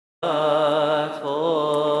In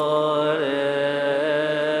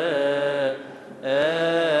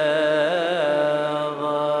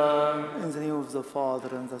the name of the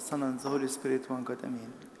Father, and the Son, and the Holy Spirit, one God,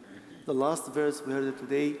 Amen. The last verse we heard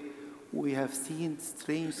today, we have seen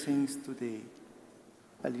strange things today.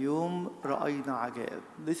 اليوم رأينا عجائب.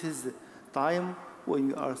 This is the time when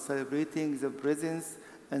we are celebrating the presence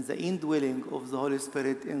and the indwelling of the Holy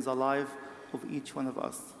Spirit in the life of each one of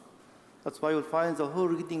us. That's why you'll find the whole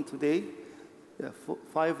reading today, the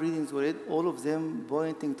 5 readings we read, all of them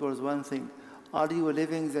pointing towards one thing. Are you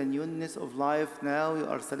living the newness of life now? You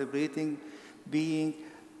are celebrating being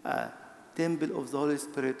a temple of the Holy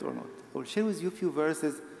Spirit or not? I will share with you a few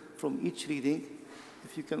verses from each reading.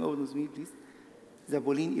 If you can open with me, please. The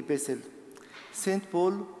Pauline Epistle. St.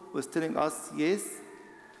 Paul was telling us, yes,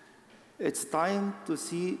 it's time to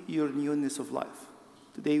see your newness of life.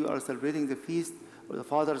 Today we are celebrating the feast of the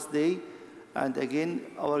Father's Day, and again,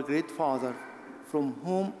 our great Father, from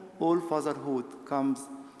whom all fatherhood comes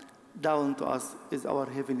down to us, is our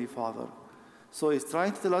Heavenly Father. So he's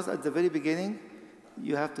trying to tell us at the very beginning,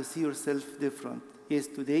 you have to see yourself different. Yes,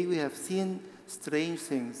 today we have seen strange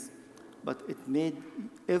things, but it made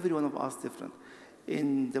every one of us different.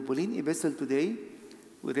 In the Pauline Epistle today,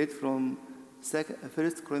 we read from 1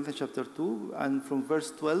 Corinthians chapter 2, and from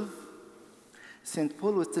verse 12, St.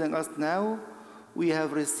 Paul was telling us, now we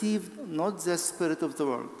have received not the spirit of the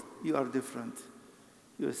world. You are different.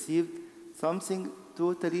 You received something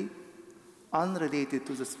totally unrelated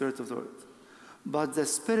to the spirit of the world, but the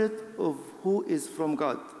Spirit of who is from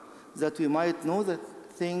God, that we might know the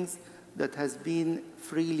things that has been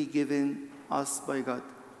freely given us by God.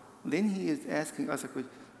 Then he is asking us a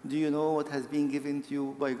question. Do you know what has been given to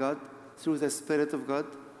you by God through the Spirit of God?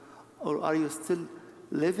 Or are you still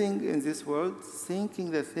living in this world,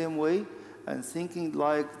 thinking the same way and thinking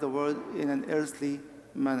like the world in an earthly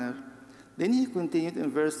manner? Then he continued in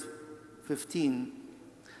verse 15.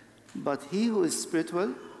 But he who is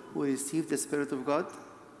spiritual, who received the Spirit of God,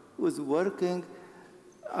 who is working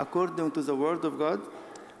according to the word of God,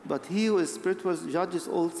 but he who is spiritual judges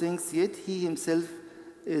all things, yet he himself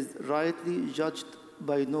is rightly judged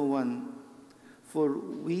by no one. For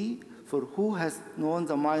who has known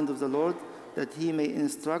the mind of the Lord, that he may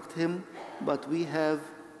instruct him, but we have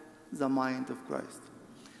the mind of Christ.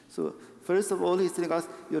 So first of all, he's telling us,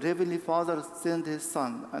 your Heavenly Father sent his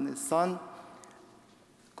Son, and his Son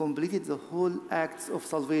completed the whole acts of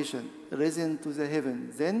salvation, risen to the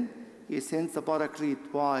heaven. Then he sends the Paraclete.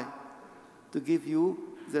 Why? To give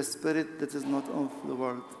you the Spirit that is not of the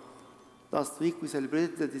world. Last week we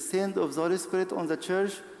celebrated the descent of the Holy Spirit on the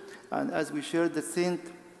church, and as we shared, that Saint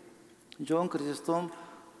John Chrysostom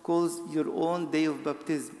calls your own day of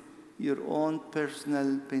baptism, your own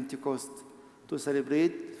personal Pentecost, to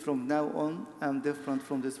celebrate from now on I'm different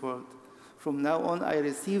from this world. From now on I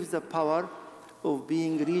receive the power of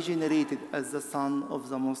being regenerated as the Son of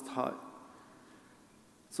the Most High.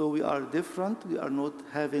 So we are different, we are not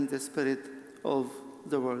having the spirit of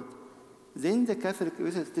the world. Then the Catholic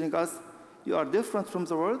Church is telling us, you are different from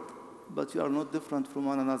the world, but you are not different from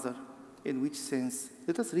one another. In which sense?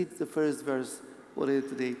 Let us read the first verse already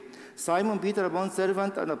today. Simon Peter, a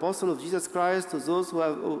bondservant and apostle of Jesus Christ, to those who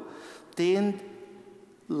have obtained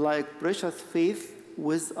like precious faith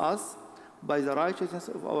with us, by the righteousness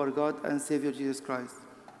of our God and Savior Jesus Christ.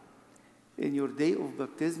 In your day of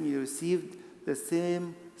baptism, you received the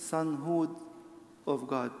same sonhood of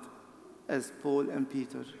God as Paul and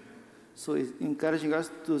Peter. So he's encouraging us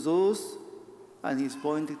to those, and he's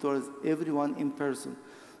pointing towards everyone in person,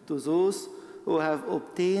 to those who have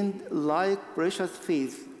obtained like precious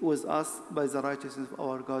faith with us by the righteousness of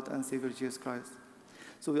our God and Savior Jesus Christ.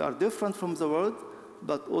 So we are different from the world,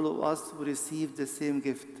 but all of us will receive the same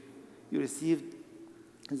gift. You received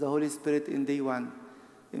the Holy Spirit in day one.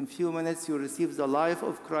 In few minutes, you receive the life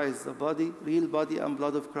of Christ, the body, real body and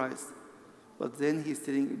blood of Christ. But then he's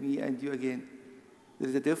telling me and you again, there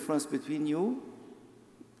is a difference between you,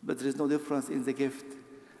 but there is no difference in the gift.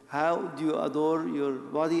 How do you adore your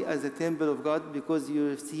body as a temple of God? Because you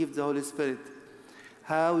received the Holy Spirit.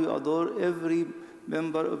 How you adore every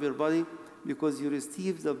member of your body? Because you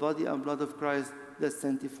received the body and blood of Christ that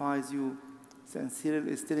sanctifies you. St. Cyril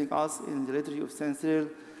is telling us in the liturgy of St. Cyril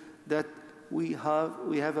that we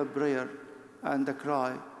have a prayer and a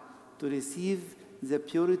cry to receive the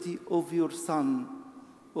purity of your Son,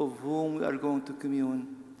 of whom we are going to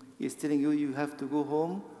commune. He's telling you, you have to go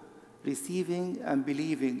home receiving and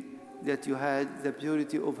believing that you had the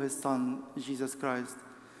purity of his Son, Jesus Christ.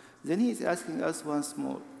 Then he is asking us once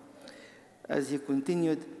more, as he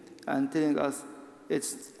continued and telling us,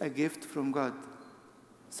 it's a gift from God.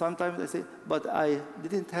 Sometimes I say, but I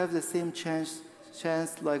didn't have the same chance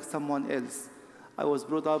like someone else. I was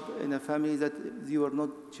brought up in a family that you were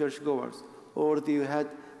not churchgoers, or they had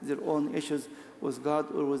their own issues with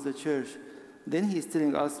God or with the church. Then he's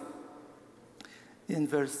telling us in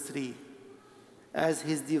verse 3, as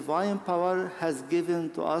his divine power has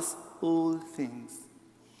given to us all things.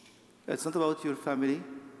 It's not about your family.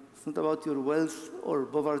 It's not about your wealth or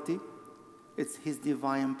poverty. It's his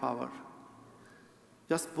divine power.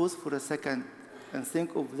 Just pause for a second and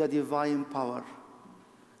think of the divine power.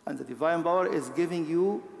 And the divine power is giving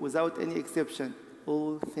you, without any exception,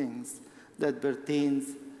 all things that pertain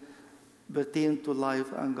to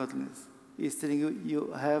life and godliness. He's telling you,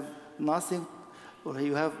 you have nothing, or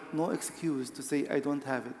you have no excuse to say, I don't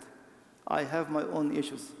have it. I have my own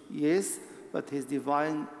issues. Yes, but his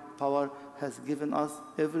divine power has given us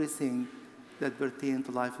everything that pertains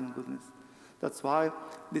to life and goodness. That's why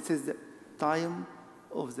this is the time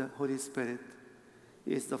of the Holy Spirit.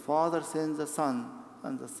 It's the Father sends the Son,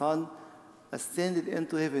 and the Son ascended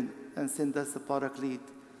into heaven and sent us the Paraclete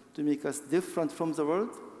to make us different from the world,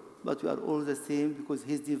 but we are all the same because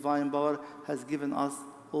his divine power has given us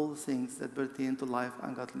all things that pertain to life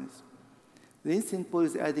and godliness. Then St. Paul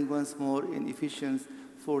is adding once more in Ephesians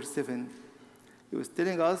 4:7. He was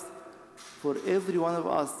telling us, for every one of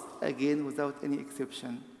us, again without any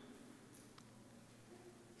exception,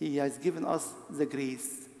 he has given us the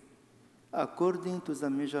grace according to the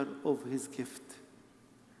measure of his gift.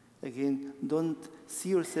 Again, don't see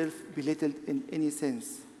yourself belittled in any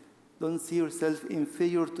sense. Don't see yourself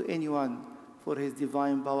inferior to anyone, for his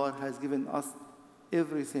divine power has given us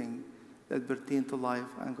everything that pertains to life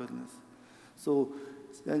and goodness. So,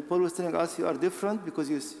 and Paul was telling us, you are different because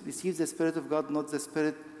you receive the Spirit of God, not the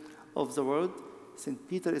spirit of the world. St.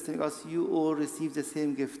 Peter is telling us, you all receive the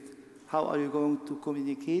same gift. How are you going to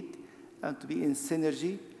communicate and to be in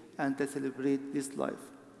synergy and to celebrate this life?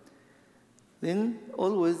 Then,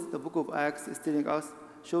 always, the book of Acts is telling us,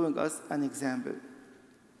 showing us an example.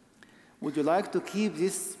 Would you like to keep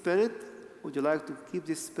this spirit? Would you like to keep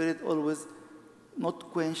this spirit always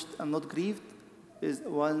not quenched and not grieved? Is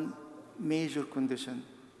one major condition.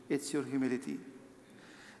 It's your humility.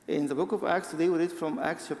 In the book of Acts, today we read from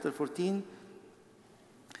Acts chapter 14,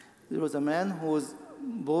 there was a man who was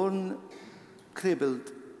born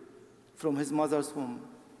crippled from his mother's womb.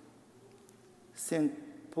 St.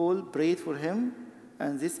 Paul prayed for him,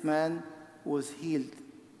 and this man was healed,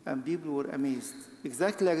 and people were amazed.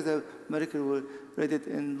 Exactly like the miracle we read it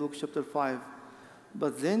in Luke chapter 5.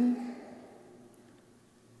 But then,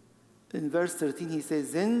 in verse 13, he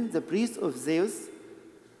says, then the priest of Zeus,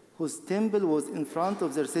 whose temple was in front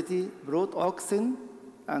of their city, brought oxen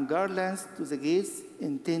and garlands to the gates,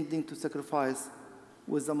 intending to sacrifice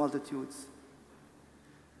with the multitudes.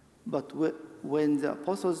 But when the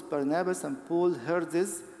apostles Barnabas and Paul heard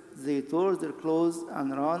this, they tore their clothes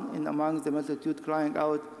and ran in among the multitude, crying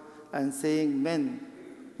out and saying, men,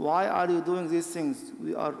 why are you doing these things?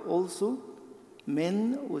 We are also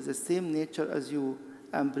men with the same nature as you,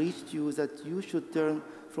 and preach to you that you should turn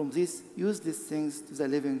from these useless things to the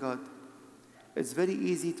living God. It's very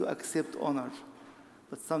easy to accept honor,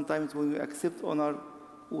 but sometimes when we accept honor,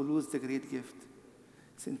 we lose the great gift.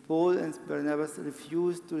 St. Paul and Barnabas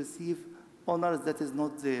refused to receive honor that is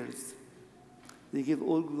not theirs. They give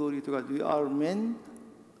all glory to God. We are men,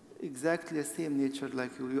 exactly the same nature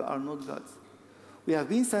like you. You are not gods. We have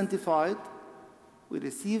been sanctified. We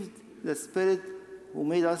received the Spirit who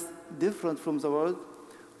made us different from the world.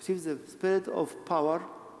 We received the Spirit of power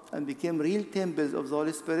and became real temples of the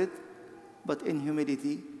Holy Spirit. But in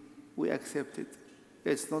humility, we accept it.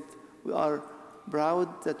 It's not, we are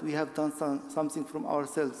proud that we have done something from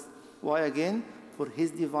ourselves. Why again? For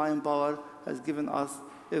his divine power has given us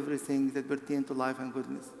everything that pertains to life and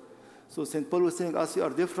goodness. So St. Paul was telling us, you are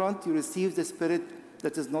different. You receive the Spirit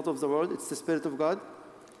that is not of the world. It's the Spirit of God.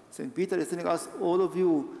 St. Peter is telling us, all of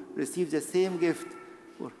you receive the same gift.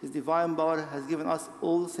 For his divine power has given us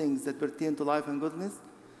all things that pertain to life and goodness.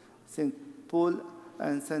 St. Paul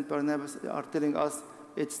and St. Barnabas are telling us,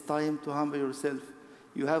 it's time to humble yourself.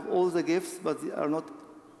 You have all the gifts, but they are not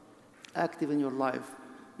active in your life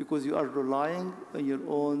because you are relying on your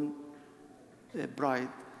own pride.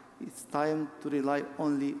 It's time to rely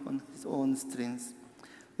only on his own strength.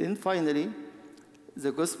 Then finally,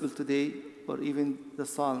 the gospel today, or even the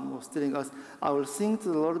psalm, was telling us, I will sing to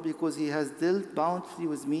the Lord because he has dealt bountifully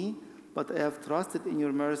with me, but I have trusted in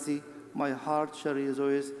your mercy. My heart shall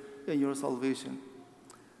rejoice in your salvation.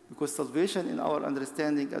 Because salvation, in our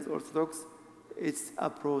understanding as Orthodox, it's a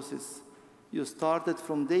process. You started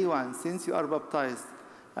from day one, since you are baptized,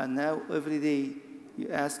 and now every day You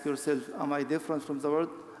ask yourself, am I different from the world?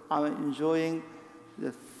 Am I enjoying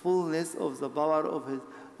the fullness of the power of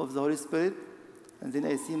the Holy Spirit? And then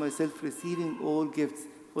I see myself receiving all gifts,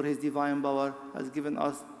 for his divine power has given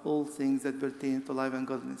us all things that pertain to life and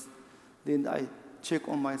godliness. Then I check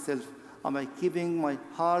on myself. Am I keeping my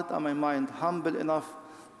heart and my mind humble enough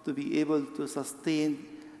to be able to sustain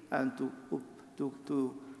and to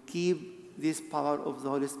keep this power of the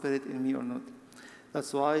Holy Spirit in me or not?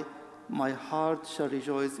 That's why my heart shall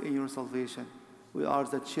rejoice in your salvation. We are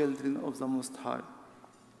the children of the Most High.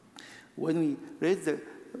 When we read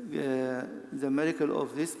the miracle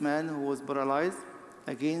of this man who was paralyzed,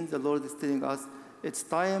 again the Lord is telling us, it's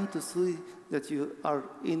time to see that you are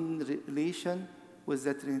in relation with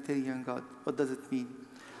the Trinitarian God. What does it mean?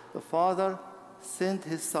 The Father sent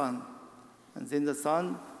his Son, and then the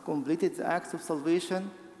Son completed the acts of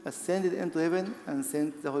salvation, ascended into heaven, and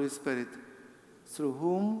sent the Holy Spirit, through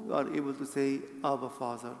whom you are able to say, Abba,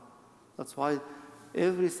 Father. That's why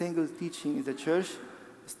every single teaching in the church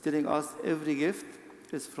is telling us every gift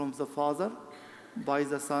is from the Father, by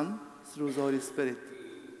the Son, through the Holy Spirit.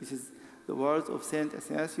 This is the words of Saint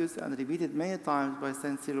Athanasius and repeated many times by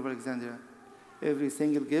Saint Cyril of Alexandria. Every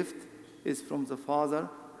single gift is from the Father,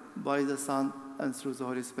 by the Son, and through the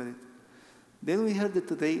Holy Spirit. Then we heard it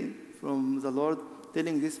today from the Lord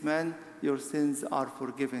telling this man, your sins are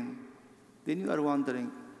forgiven. Then you are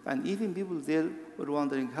wondering, and even people there were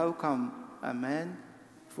wondering, how come a man,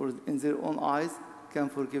 in their own eyes, can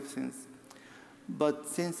forgive sins? But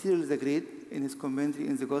St. Cyril the Great, in his commentary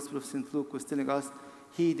in the Gospel of St. Luke, was telling us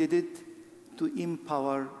he did it to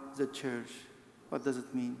empower the church. What does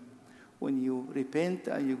it mean? When you repent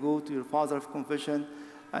and you go to your Father of confession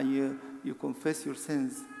and you confess your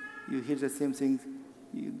sins, you hear the same thing,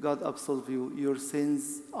 God absolve you, your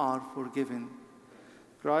sins are forgiven.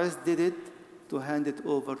 Christ did it to hand it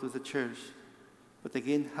over to the church. But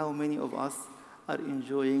again, how many of us are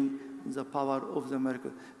enjoying the power of the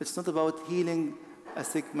miracle? It's not about healing a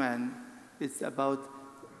sick man. It's about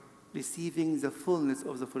receiving the fullness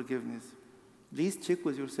of the forgiveness. Please check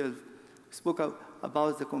with yourself. We spoke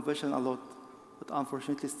about the confession a lot, but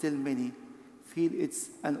unfortunately still many feel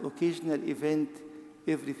it's an occasional event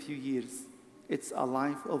every few years. It's a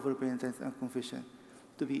life of repentance and confession.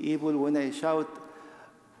 To be able, when I shout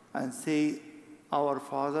and say, Our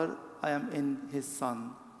Father, I am in his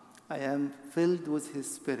Son. I am filled with his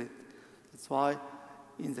Spirit. That's why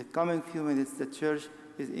in the coming few minutes, the church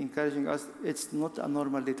is encouraging us. It's not a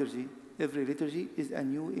normal liturgy. Every liturgy is a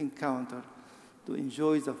new encounter to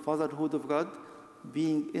enjoy the fatherhood of God,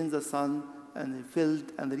 being in the Son, and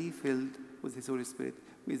filled and refilled with his Holy Spirit.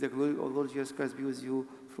 May the glory of Lord Jesus Christ be with you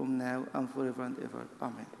from now and forever and ever.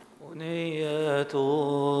 Amen.